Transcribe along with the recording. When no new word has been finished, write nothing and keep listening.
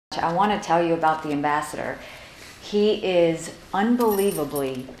I want to tell you about the ambassador. He is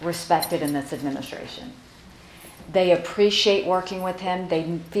unbelievably respected in this administration. They appreciate working with him.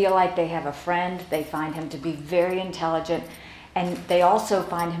 They feel like they have a friend. They find him to be very intelligent. And they also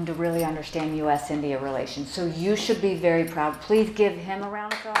find him to really understand U.S.-India relations. So you should be very proud. Please give him a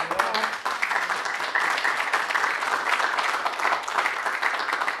round of applause.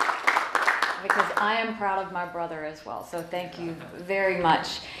 Because I am proud of my brother as well. So thank you very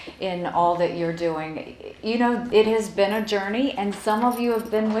much in all that you're doing. You know, it has been a journey, and some of you have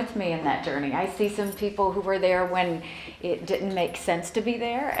been with me in that journey. I see some people who were there when it didn't make sense to be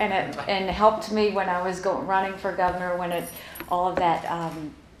there, and helped me when I was running for governor, when all of that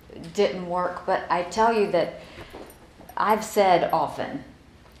didn't work. But I tell you that I've said often,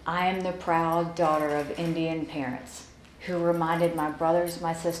 I am the proud daughter of Indian parents who reminded my brothers,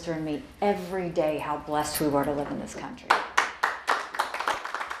 my sister, and me every day how blessed we were to live in this country.